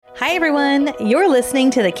Hi, everyone. You're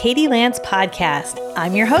listening to the Katie Lance Podcast.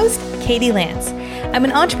 I'm your host, Katie Lance. I'm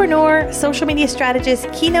an entrepreneur, social media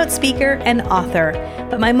strategist, keynote speaker, and author.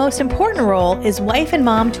 But my most important role is wife and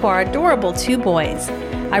mom to our adorable 2 boys.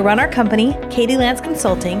 I run our company, Katie Lance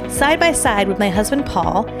Consulting, side by side with my husband,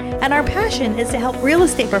 Paul, and our passion is to help real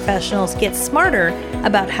estate professionals get smarter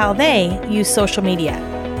about how they use social media.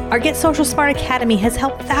 Our Get Social Smart Academy has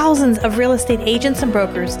helped thousands of real estate agents and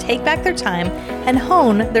brokers take back their time and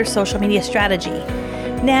hone their social media strategy.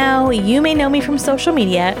 Now, you may know me from social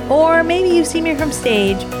media, or maybe you've seen me from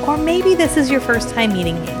stage, or maybe this is your first time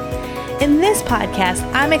meeting me. In this podcast,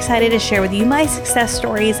 I'm excited to share with you my success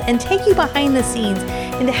stories and take you behind the scenes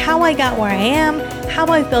into how I got where I am, how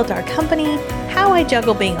I've built our company, how I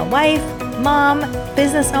juggle being a wife, mom,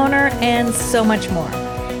 business owner, and so much more.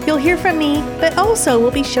 You'll hear from me, but also we'll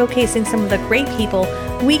be showcasing some of the great people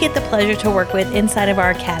we get the pleasure to work with inside of our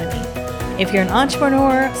academy. If you're an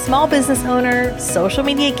entrepreneur, small business owner, social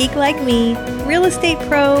media geek like me, real estate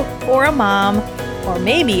pro, or a mom, or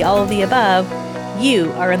maybe all of the above,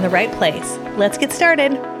 you are in the right place. Let's get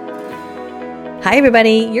started. Hi,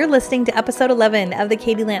 everybody. You're listening to episode 11 of the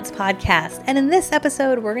Katie Lance Podcast. And in this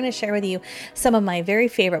episode, we're going to share with you some of my very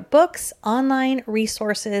favorite books, online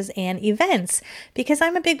resources, and events, because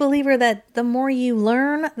I'm a big believer that the more you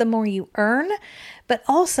learn, the more you earn. But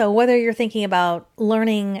also, whether you're thinking about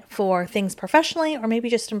learning for things professionally or maybe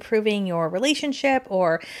just improving your relationship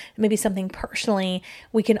or maybe something personally,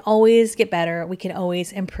 we can always get better. We can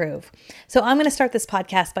always improve. So I'm going to start this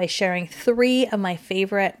podcast by sharing 3 of my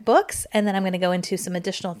favorite books, and then I'm going to go into some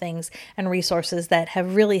additional things and resources that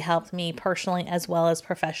have really helped me personally as well as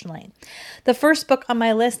professionally. The first book on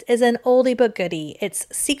my list is an oldie but goodie. It's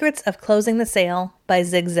Secrets of Closing the Sale by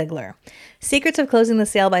Zig Ziglar. Secrets of Closing the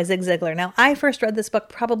Sale by Zig Ziglar. Now, I first read this book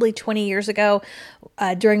probably 20 years ago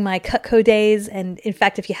during my Cutco days. And in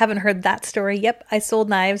fact, if you haven't heard that story, yep, I sold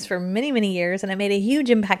knives for many, many years and it made a huge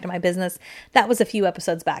impact on my business. That was a few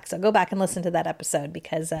episodes back. So go back and listen to that episode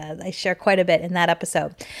because I share quite a bit in that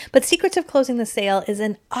episode. But Secrets of Closing the Sale is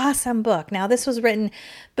an awesome book. Now, this was written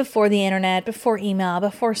before the internet, before email,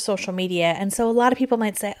 before social media. And so a lot of people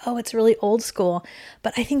might say, oh, it's really old school.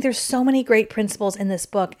 But I think there's so many great principles in this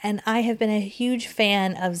book. And I have been a huge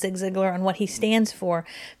fan of Zig Ziglar and what he stands for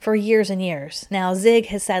years and years. Now, Zig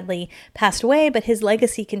has sadly passed away, but his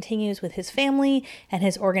legacy continues with his family and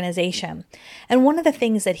his organization. And one of the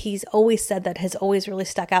things that he's always said that has always really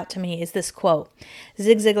stuck out to me is this quote.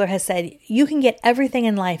 Zig Ziglar has said, "You can get everything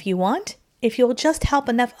in life you want if you'll just help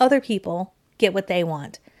enough other people get what they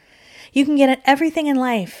want." You can get everything in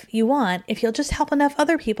life you want if you'll just help enough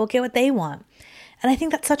other people get what they want. And I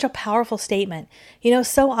think that's such a powerful statement. You know,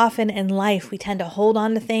 so often in life, we tend to hold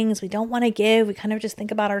on to things we don't want to give. We kind of just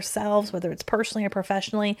think about ourselves, whether it's personally or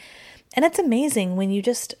professionally. And it's amazing when you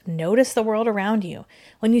just notice the world around you,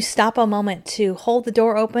 when you stop a moment to hold the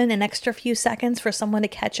door open an extra few seconds for someone to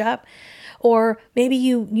catch up. Or maybe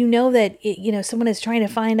you know that someone is trying to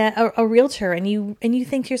find a realtor and you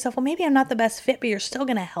think to yourself, well, maybe I'm not the best fit, but you're still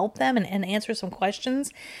going to help them and answer some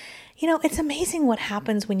questions. You know, it's amazing what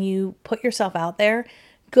happens when you put yourself out there.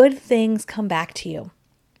 Good things come back to you.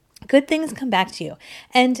 Good things come back to you.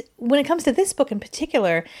 And when it comes to this book in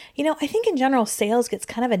particular, you know, I think in general, sales gets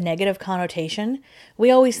kind of a negative connotation. We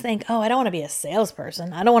always think, oh, I don't want to be a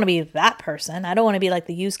salesperson. I don't want to be that person. I don't want to be like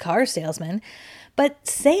the used car salesman. But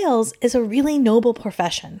sales is a really noble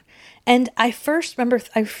profession. And I first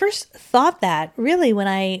thought that really when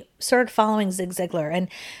I started following Zig Ziglar. And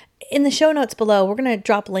in the show notes below, we're going to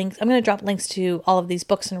drop links. I'm going to drop links to all of these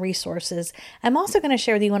books and resources. I'm also going to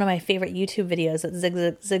share with you one of my favorite YouTube videos that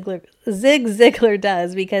Zig Ziglar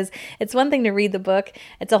does, because it's one thing to read the book.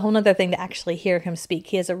 It's a whole other thing to actually hear him speak.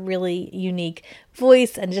 He has a really unique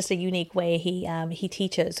voice and just a unique way he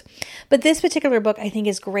teaches. But this particular book I think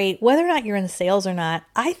is great, whether or not you're in sales or not.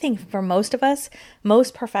 I think for most of us,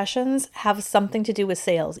 most professions have something to do with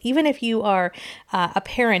sales. Even if you are a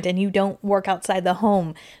parent and you don't work outside the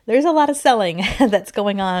home, there's a lot of selling that's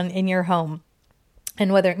going on in your home.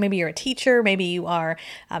 And whether maybe you're a teacher, maybe you are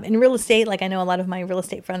in real estate, like I know a lot of my real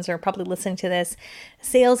estate friends are probably listening to this,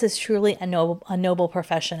 sales is truly a noble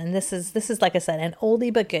profession. And this is, like I said, an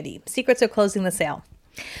oldie but goodie. Secrets of Closing the Sale.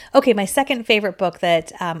 Okay, my second favorite book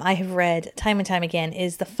that I have read time and time again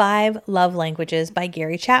is The 5 Love Languages by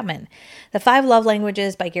Gary Chapman. The 5 Love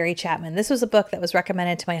Languages by Gary Chapman. This was a book that was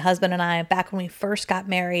recommended to my husband and I back when we first got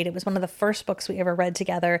married. It was one of the first books we ever read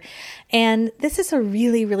together. And this is a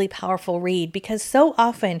really, really powerful read because so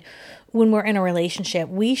often when we're in a relationship,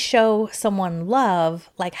 we show someone love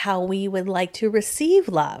like how we would like to receive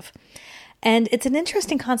love. And it's an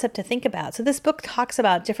interesting concept to think about. So this book talks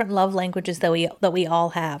about different love languages that we all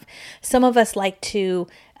have. Some of us like to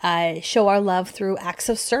show our love through acts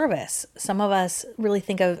of service. Some of us really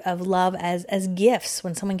think of love as gifts,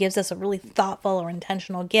 when someone gives us a really thoughtful or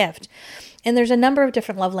intentional gift. And there's a number of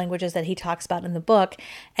different love languages that he talks about in the book.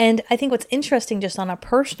 And I think what's interesting just on a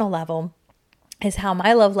personal level is how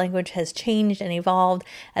my love language has changed and evolved,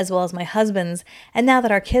 as well as my husband's. And now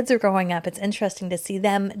that our kids are growing up, it's interesting to see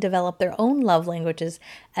them develop their own love languages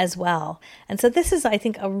as well. And so this is, I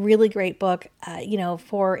think, a really great book,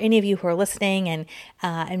 for any of you who are listening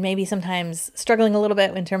and maybe sometimes struggling a little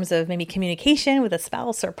bit in terms of maybe communication with a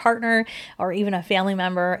spouse or partner or even a family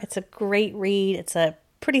member. It's a great read. It's a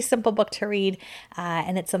pretty simple book to read,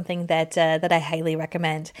 and it's something that I highly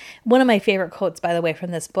recommend. One of my favorite quotes, by the way,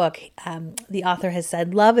 from this book, the author has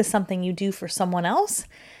said, "Love is something you do for someone else,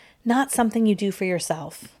 not something you do for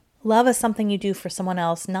yourself. Love is something you do for someone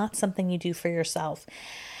else, not something you do for yourself."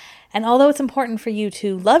 And although it's important for you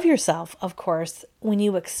to love yourself, of course, when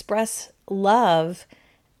you express love,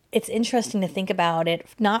 it's interesting to think about it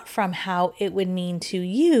not from how it would mean to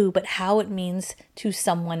you, but how it means to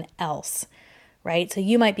someone else. Right? So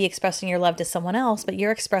you might be expressing your love to someone else, but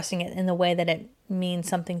you're expressing it in the way that it means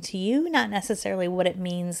something to you, not necessarily what it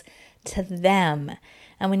means to them.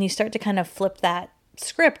 And when you start to kind of flip that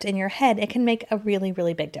script in your head, it can make a really,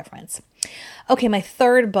 really big difference. Okay, my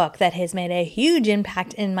third book that has made a huge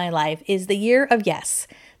impact in my life is The Year of Yes.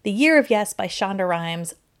 The Year of Yes by Shonda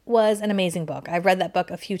Rhimes was an amazing book. I've read that book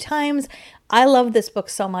a few times. I love this book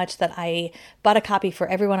so much that I bought a copy for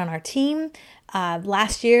everyone on our team.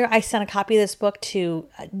 Last year, I sent a copy of this book to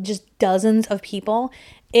just dozens of people.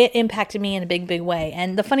 It impacted me in a big, big way.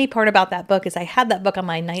 And the funny part about that book is I had that book on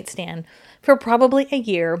my nightstand for probably a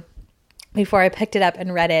year before I picked it up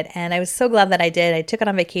and read it. And I was so glad that I did. I took it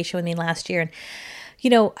on vacation with me last year. And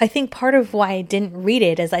I think part of why I didn't read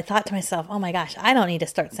it is I thought to myself, oh my gosh, I don't need to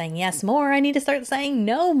start saying yes more. I need to start saying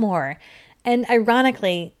no more. And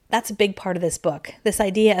ironically, that's a big part of this book. This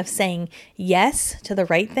idea of saying yes to the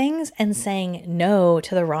right things and saying no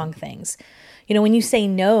to the wrong things. When you say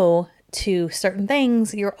no to certain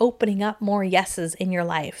things, you're opening up more yeses in your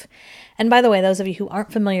life. And by the way, those of you who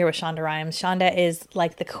aren't familiar with Shonda Rhimes, Shonda is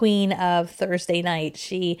like the queen of Thursday night.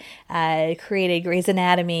 She created Grey's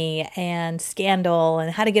Anatomy and Scandal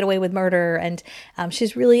and How to Get Away with Murder. And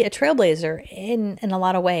she's really a trailblazer in a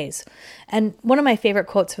lot of ways. And one of my favorite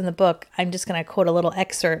quotes from the book, I'm just going to quote a little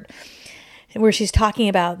excerpt, where she's talking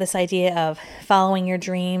about this idea of following your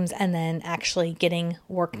dreams and then actually getting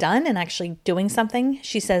work done and actually doing something.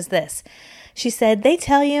 She says this. She said, "They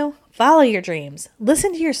tell you, follow your dreams,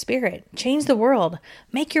 listen to your spirit, change the world,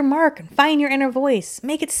 make your mark, and find your inner voice,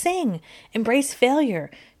 make it sing, embrace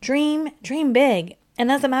failure, dream big.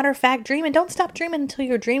 And as a matter of fact, dream and don't stop dreaming until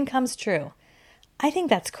your dream comes true." I think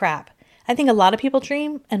that's crap. I think a lot of people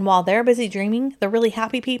dream, and while they're busy dreaming, the really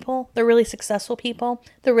happy people, the really successful people,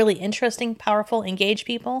 the really interesting, powerful, engaged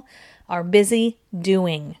people are busy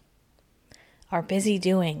doing.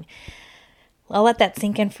 I'll let that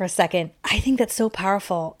sink in for a second. I think that's so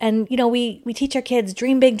powerful. And, we teach our kids,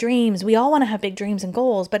 dream big dreams. We all want to have big dreams and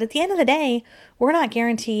goals. But at the end of the day, we're not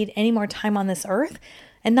guaranteed any more time on this earth.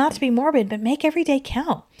 And not to be morbid, but make every day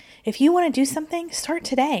count. If you want to do something, start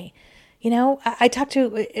today. I talk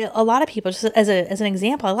to a lot of people, just as an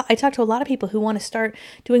example, I talk to a lot of people who want to start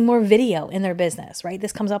doing more video in their business, right?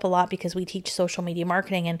 This comes up a lot because we teach social media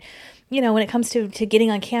marketing. And, when it comes to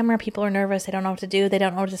getting on camera, people are nervous. They don't know what to do. They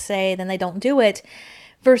don't know what to say. Then they don't do it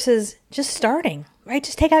versus just starting, right?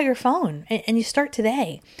 Just take out your phone and you start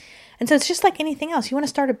today. And so it's just like anything else. You want to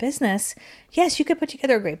start a business. Yes, you could put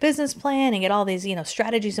together a great business plan and get all these,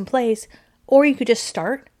 strategies in place, or you could just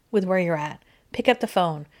start with where you're at. Pick up the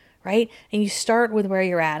phone. Right? And you start with where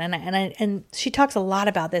you're at. And she talks a lot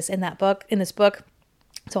about this in this book.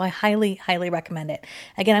 So I highly, highly recommend it.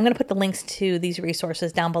 Again, I'm going to put the links to these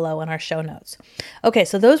resources down below in our show notes. Okay,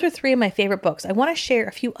 so those were 3 of my favorite books. I want to share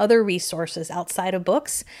a few other resources outside of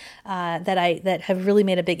books that have really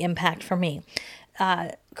made a big impact for me.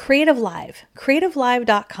 Creative Live.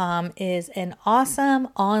 CreativeLive.com is an awesome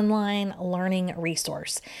online learning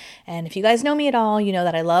resource. And if you guys know me at all, you know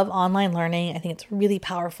that I love online learning. I think it's really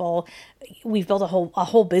powerful. We've built a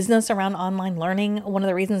whole business around online learning. One of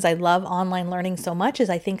the reasons I love online learning so much is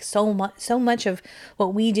I think so much of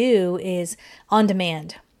what we do is on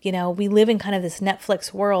demand. We live in kind of this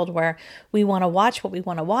Netflix world where we want to watch what we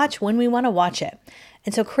want to watch when we want to watch it.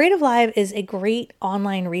 And so Creative Live is a great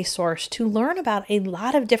online resource to learn about a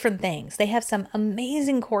lot of different things. They have some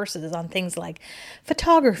amazing courses on things like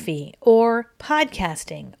photography or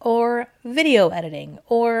podcasting or video editing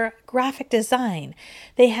or graphic design.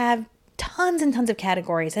 They have tons and tons of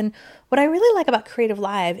categories. And what I really like about Creative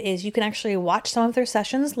Live is you can actually watch some of their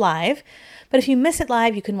sessions live, but if you miss it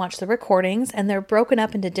live, you can watch the recordings, and they're broken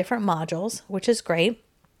up into different modules, which is great.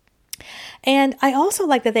 And I also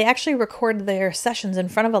like that they actually record their sessions in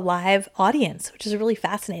front of a live audience, which is really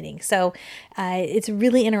fascinating. So it's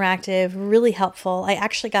really interactive, really helpful. I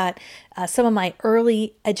actually got some of my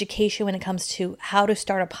early education when it comes to how to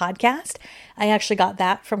start a podcast. I actually got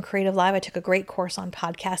that from Creative Live. I took a great course on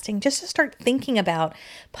podcasting just to start thinking about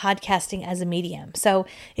podcasting as a medium. So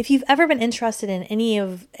if you've ever been interested in any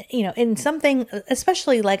of, in something,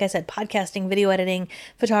 especially like I said, podcasting, video editing,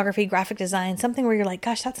 photography, graphic design, something where you're like,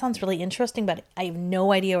 gosh, that sounds really interesting, but I have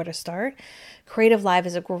no idea where to start, Creative Live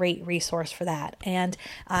is a great resource for that. And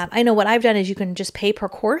I know what I've done is you can just pay per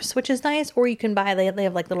course, which is nice, or you can buy, they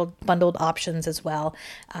have like little bundled options as well.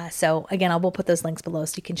 So again, we'll put those links below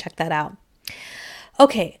so you can check that out.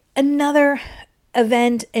 Okay, another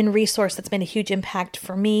event and resource that's made a huge impact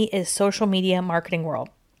for me is Social Media Marketing World.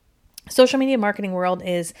 Social Media Marketing World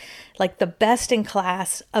is like the best in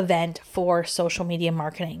class event for social media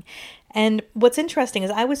marketing. And what's interesting is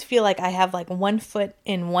I always feel like I have like one foot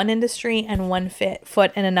in one industry and one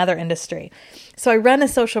foot in another industry. So I run a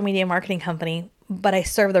social media marketing company, but I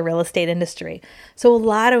serve the real estate industry. So a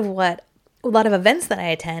lot of events that I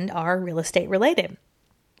attend are real estate related,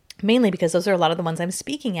 mainly because those are a lot of the ones I'm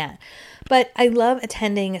speaking at. But I love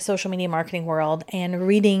attending Social Media Marketing World and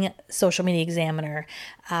reading Social Media Examiner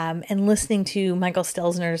and listening to Michael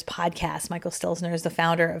Stelzner's podcast. Michael Stelzner is the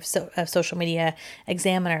founder of Social Media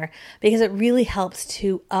Examiner, because it really helps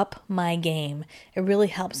to up my game. It really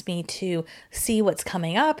helps me to see what's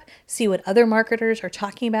coming up, see what other marketers are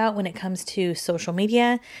talking about when it comes to social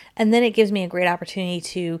media. And then it gives me a great opportunity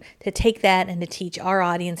to take that and to teach our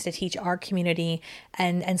audience, to teach our community,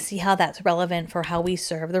 and see how that's relevant for how we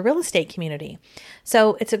serve the real estate community.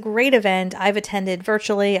 So it's a great event. I've attended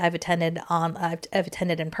virtually. I've attended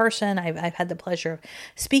in person. I've had the pleasure of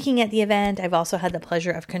speaking at the event. I've also had the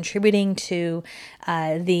pleasure of contributing to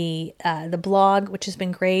the blog, which has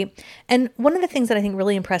been great. And one of the things that I think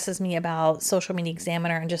really impresses me about Social Media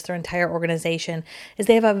Examiner and just their entire organization is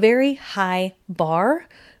they have a very high bar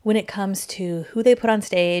when it comes to who they put on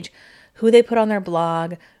stage, who they put on their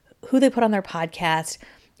blog, who they put on their podcast.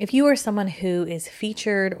 If you are someone who is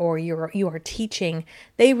featured or you are teaching,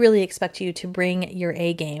 they really expect you to bring your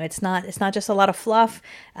A game. It's not just a lot of fluff.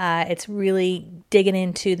 It's really digging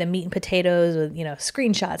into the meat and potatoes with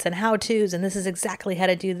screenshots and how-tos, and this is exactly how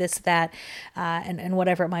to do this, that, and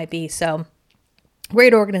whatever it might be. So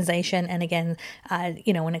great organization. And again,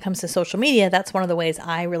 when it comes to social media, that's one of the ways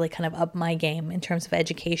I really kind of up my game in terms of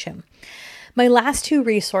education. My last two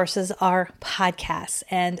resources are podcasts,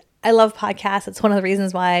 and I love podcasts. It's one of the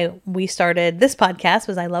reasons why we started this podcast,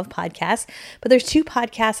 was I love podcasts. But there's two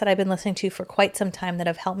podcasts that I've been listening to for quite some time that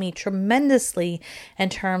have helped me tremendously in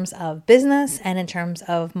terms of business and in terms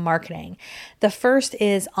of marketing. The first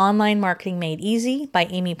is Online Marketing Made Easy by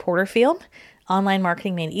Amy Porterfield. Online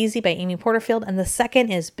Marketing Made Easy by Amy Porterfield. And the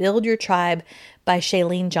second is Build Your Tribe by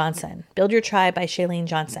Chalene Johnson. Build Your Tribe by Chalene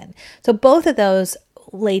Johnson. So both of those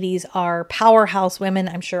ladies are powerhouse women.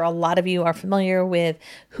 I'm sure a lot of you are familiar with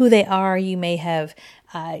who they are. You may have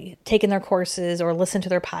taken their courses or listened to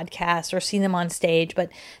their podcasts or seen them on stage, but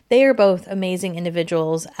they are both amazing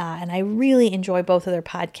individuals. And I really enjoy both of their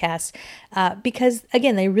podcasts because,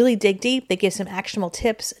 again, they really dig deep. They give some actionable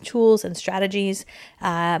tips, tools, and strategies.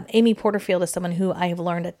 Amy Porterfield is someone who I have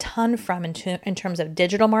learned a ton from in terms of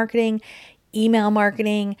digital marketing, email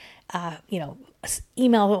marketing,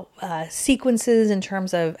 email sequences in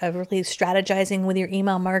terms of really strategizing with your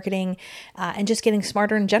email marketing and just getting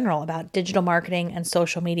smarter in general about digital marketing and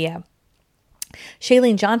social media.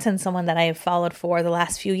 Chalene Johnson, someone that I have followed for the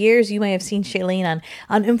last few years. You may have seen Chalene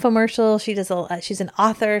on infomercials. She's an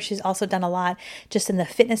author. She's also done a lot just in the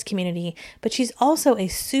fitness community, but she's also a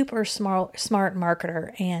super smart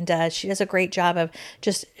marketer. And she does a great job of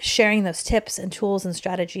just sharing those tips and tools and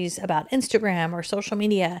strategies about Instagram or social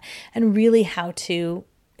media and really how to,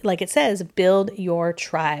 like it says, build your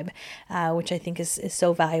tribe, which I think is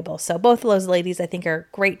so valuable. So both of those ladies, I think, are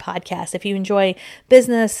great podcasts. If you enjoy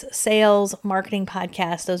business, sales, marketing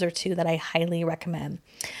podcasts, those are two that I highly recommend.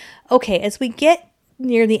 Okay, as we get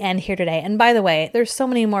near the end here today, and by the way, there's so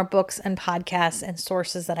many more books and podcasts and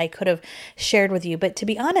sources that I could have shared with you, but to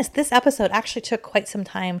be honest, this episode actually took quite some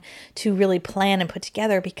time to really plan and put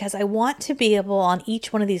together because I want to be able on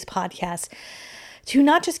each one of these podcasts to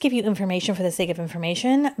not just give you information for the sake of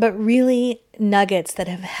information, but really nuggets that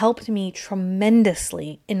have helped me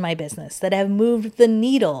tremendously in my business, that have moved the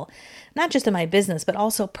needle, not just in my business, but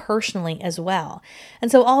also personally as well.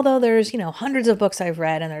 And so although there's, hundreds of books I've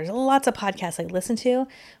read and there's lots of podcasts I listen to,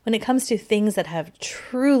 when it comes to things that have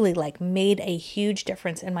truly made a huge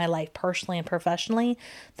difference in my life personally and professionally,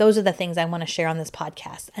 those are the things I want to share on this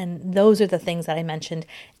podcast. And those are the things that I mentioned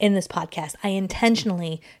in this podcast. I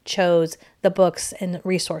intentionally chose the books and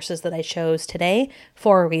resources that I chose today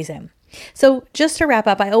for a reason. So just to wrap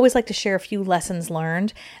up, I always like to share a few lessons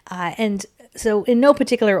learned. And so in no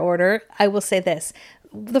particular order, I will say this.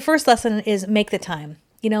 The first lesson is make the time.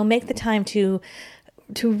 Make the time to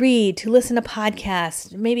read, to listen to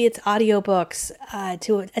podcasts, maybe it's audiobooks,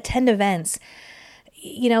 to attend events.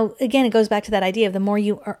 Again, it goes back to that idea of the more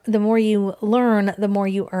you learn, the more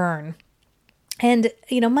you earn. And,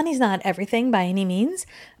 money's not everything by any means,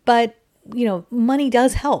 but money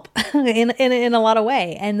does help in a lot of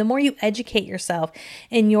way. And the more you educate yourself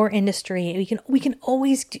in your industry, we can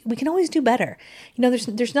always do better.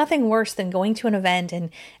 There's nothing worse than going to an event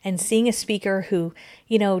and seeing a speaker who,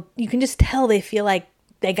 you can just tell they feel like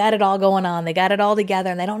they got it all going on. They got it all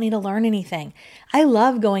together and they don't need to learn anything. I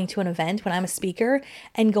love going to an event when I'm a speaker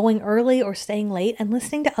and going early or staying late and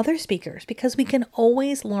listening to other speakers because we can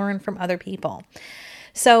always learn from other people.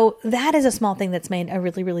 So that is a small thing that's made a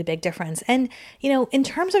really, really big difference. And, in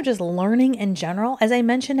terms of just learning in general, as I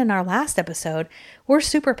mentioned in our last episode, we're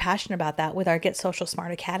super passionate about that with our Get Social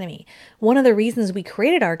Smart Academy. One of the reasons we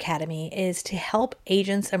created our academy is to help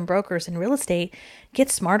agents and brokers in real estate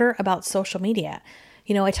get smarter about social media.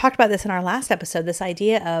 I talked about this in our last episode, this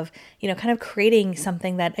idea of, kind of creating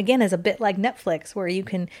something that, again, is a bit like Netflix, where you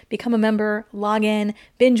can become a member, log in,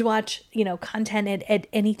 binge watch, content at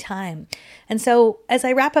any time. And so as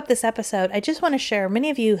I wrap up this episode, I just want to share, many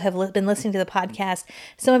of you have been listening to the podcast.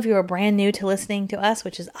 Some of you are brand new to listening to us,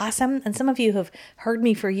 which is awesome. And some of you have heard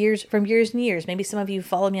me from years and years. Maybe some of you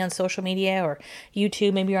follow me on social media or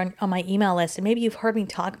YouTube. Maybe you're on my email list, and maybe you've heard me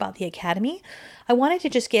talk about the academy. I wanted to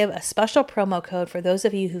just give a special promo code for those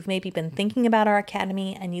of you who've maybe been thinking about our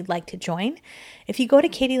academy and you'd like to join. If you go to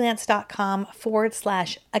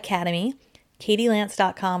katielance.com/academy,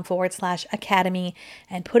 katielance.com/academy,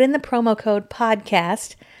 and put in the promo code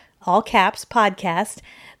podcast, all caps podcast,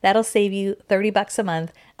 that'll save you $30 a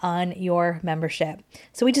month on your membership.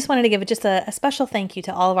 So we just wanted to give just a special thank you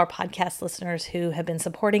to all of our podcast listeners who have been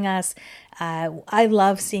supporting us. I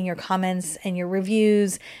love seeing your comments and your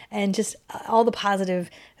reviews and just all the positive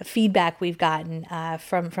feedback we've gotten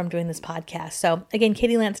from doing this podcast. So again,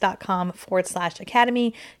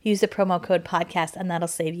 katielance.com/academy, use the promo code podcast, and that'll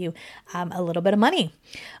save you a little bit of money.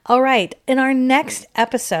 All right. In our next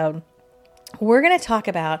episode, we're going to talk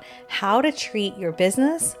about how to treat your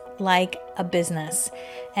business like a business.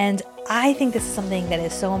 And I think this is something that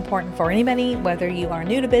is so important for anybody, whether you are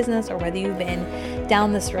new to business or whether you've been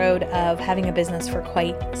down this road of having a business for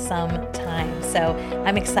quite some time. So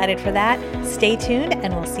I'm excited for that. Stay tuned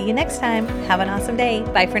and we'll see you next time. Have an awesome day.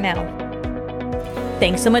 Bye for now.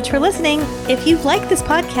 Thanks so much for listening. If you've liked this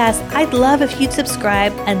podcast, I'd love if you'd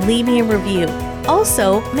subscribe and leave me a review.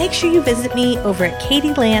 Also, make sure you visit me over at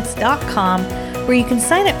katielance.com, where you can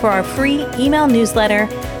sign up for our free email newsletter,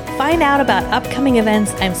 find out about upcoming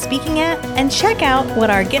events I'm speaking at, and check out what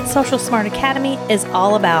our Get Social Smart Academy is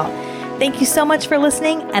all about. Thank you so much for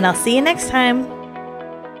listening, and I'll see you next time.